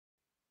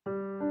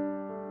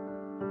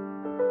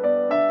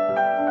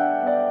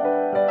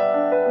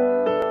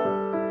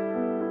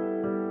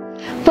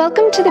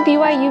Welcome to the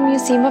BYU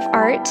Museum of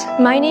Art.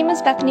 My name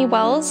is Bethany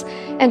Wells,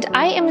 and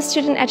I am a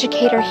student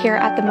educator here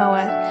at the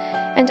MOA.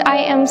 And I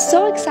am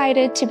so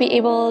excited to be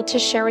able to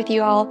share with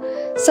you all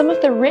some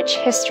of the rich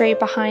history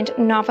behind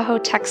Navajo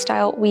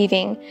textile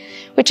weaving,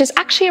 which is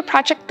actually a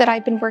project that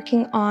I've been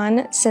working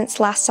on since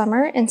last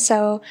summer, and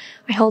so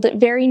I hold it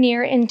very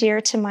near and dear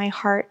to my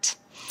heart.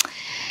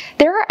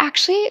 There are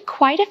actually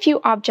quite a few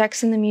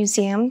objects in the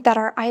museum that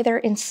are either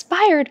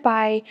inspired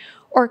by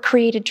or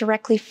created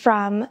directly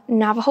from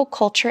Navajo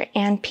culture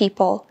and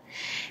people.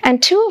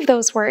 And two of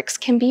those works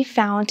can be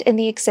found in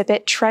the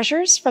exhibit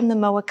Treasures from the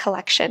MOA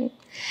Collection.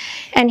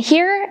 And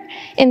here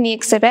in the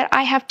exhibit,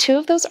 I have two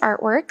of those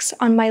artworks.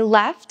 On my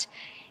left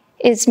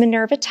is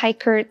Minerva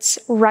Teichert's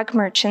Rug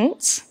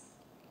Merchants.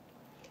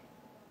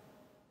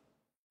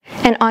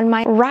 And on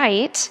my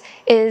right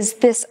is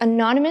this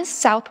anonymous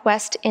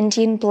Southwest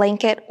Indian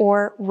blanket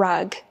or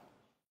rug.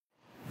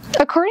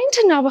 According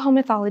to Navajo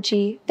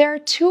mythology, there are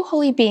two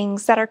holy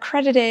beings that are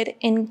credited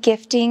in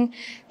gifting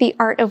the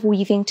art of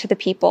weaving to the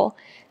people,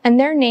 and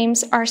their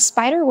names are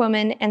Spider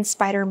Woman and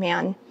Spider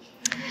Man.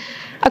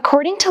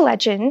 According to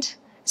legend,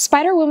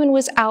 Spider Woman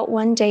was out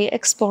one day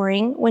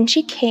exploring when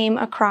she came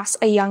across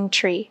a young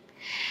tree,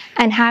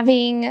 and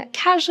having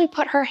casually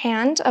put her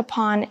hand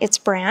upon its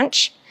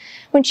branch,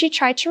 when she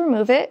tried to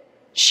remove it,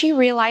 she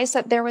realized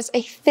that there was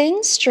a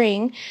thin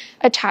string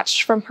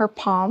attached from her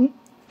palm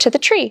to the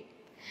tree.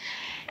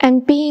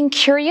 And being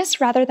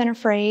curious rather than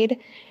afraid,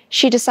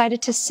 she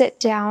decided to sit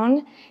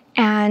down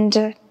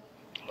and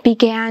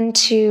began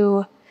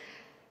to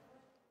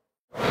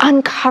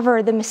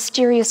uncover the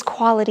mysterious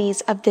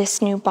qualities of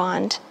this new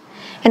bond.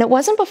 And it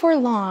wasn't before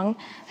long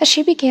that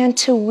she began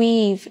to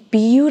weave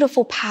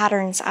beautiful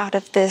patterns out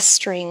of this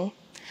string.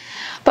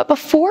 But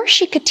before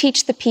she could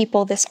teach the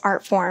people this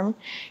art form,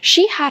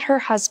 she had her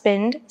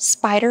husband,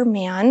 Spider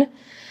Man,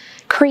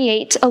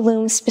 create a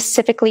loom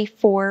specifically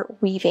for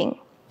weaving.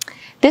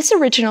 This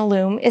original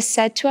loom is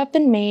said to have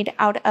been made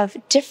out of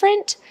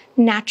different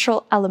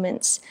natural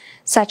elements,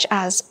 such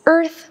as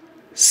earth,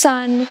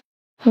 sun,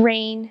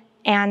 rain,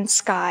 and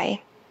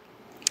sky.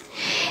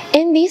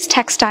 In these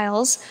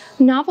textiles,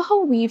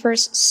 Navajo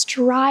weavers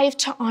strive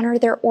to honor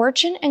their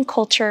origin and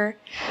culture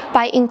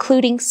by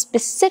including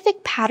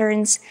specific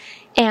patterns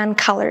and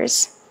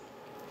colors.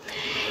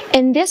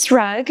 In this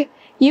rug,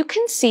 you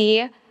can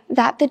see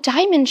that the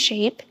diamond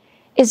shape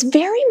is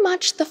very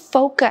much the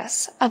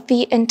focus of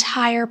the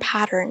entire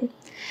pattern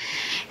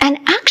and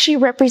actually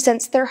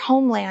represents their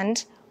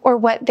homeland, or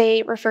what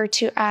they refer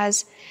to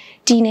as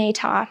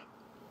Dineta.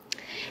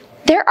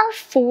 There are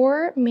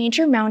four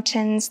major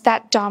mountains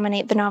that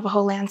dominate the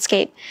Navajo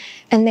landscape,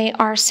 and they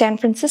are San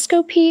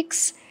Francisco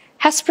Peaks,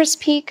 Hesperus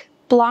Peak,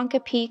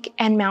 Blanca Peak,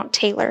 and Mount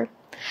Taylor.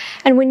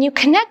 And when you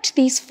connect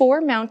these four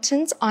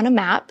mountains on a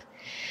map,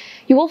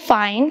 you will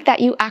find that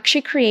you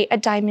actually create a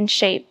diamond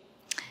shape,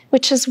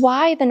 which is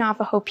why the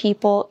Navajo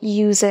people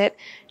use it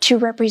to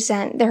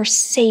represent their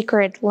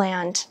sacred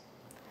land.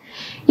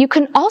 You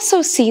can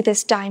also see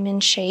this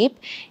diamond shape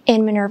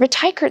in Minerva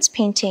Teichert's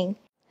painting.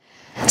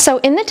 So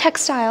in the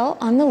textile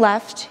on the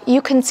left,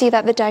 you can see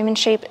that the diamond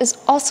shape is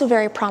also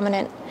very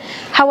prominent.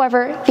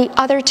 However, the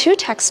other two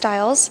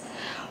textiles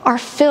are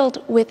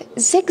filled with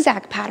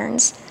zigzag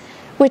patterns,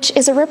 which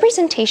is a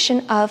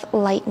representation of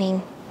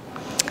lightning.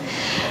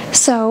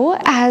 So,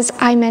 as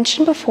I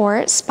mentioned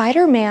before,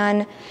 Spider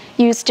Man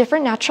used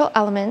different natural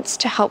elements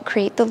to help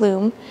create the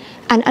loom,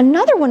 and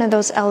another one of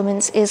those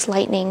elements is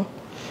lightning.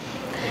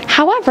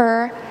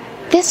 However,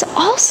 this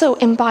also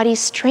embodies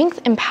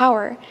strength and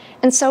power,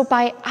 and so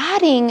by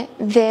adding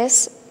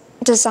this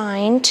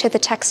design to the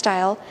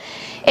textile,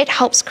 it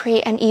helps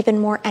create an even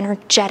more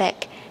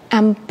energetic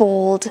and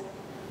bold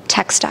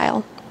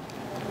textile.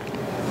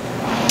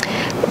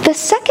 The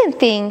second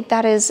thing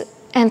that is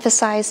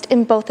emphasized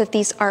in both of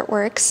these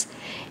artworks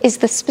is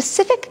the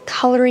specific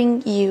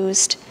coloring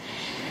used.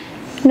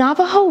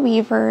 Navajo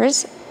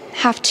weavers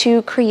have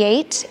to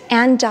create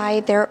and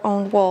dye their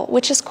own wool,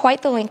 which is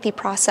quite the lengthy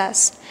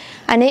process.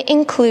 And it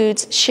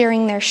includes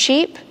shearing their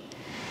sheep,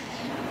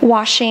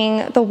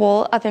 washing the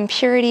wool of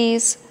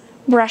impurities,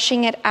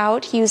 brushing it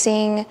out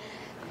using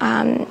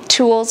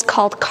tools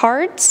called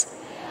cards,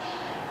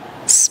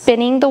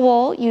 spinning the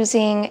wool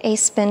using a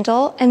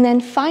spindle, and then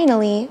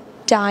finally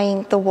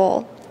dyeing the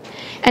wool.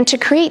 And to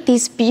create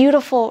these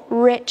beautiful,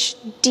 rich,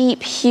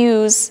 deep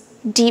hues,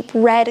 deep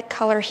red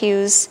color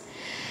hues,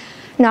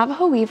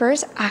 Navajo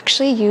weavers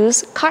actually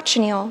use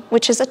cochineal,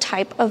 which is a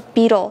type of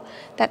beetle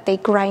that they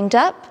grind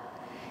up,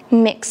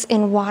 mix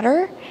in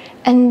water,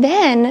 and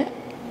then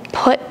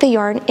put the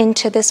yarn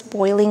into this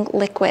boiling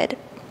liquid.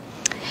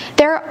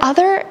 There are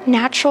other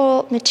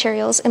natural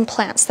materials and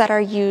plants that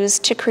are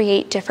used to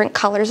create different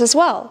colors as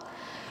well.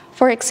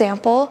 For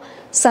example,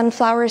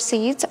 sunflower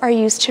seeds are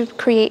used to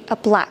create a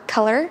black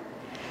color.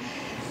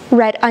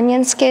 Red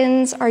onion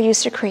skins are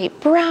used to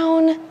create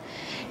brown.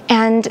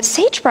 And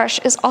sagebrush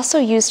is also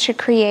used to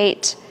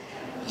create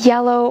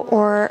yellow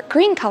or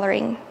green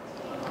coloring.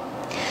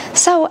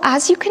 So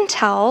as you can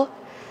tell,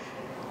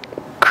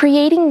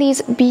 creating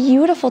these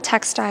beautiful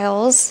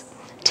textiles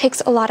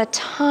takes a lot of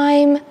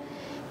time,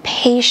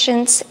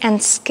 patience,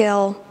 and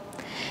skill.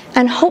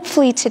 And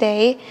hopefully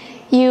today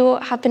you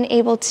have been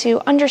able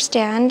to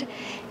understand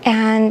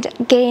and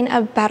gain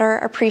a better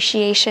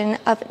appreciation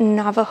of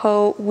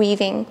Navajo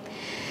weaving.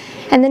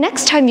 And the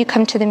next time you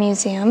come to the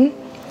museum,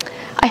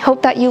 I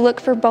hope that you look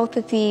for both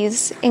of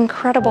these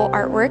incredible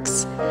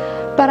artworks,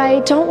 but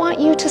I don't want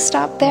you to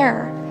stop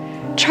there.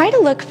 Try to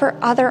look for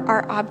other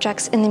art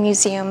objects in the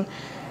museum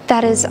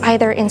that is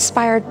either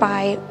inspired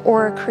by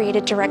or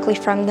created directly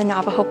from the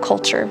Navajo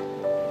culture.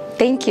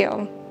 Thank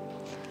you.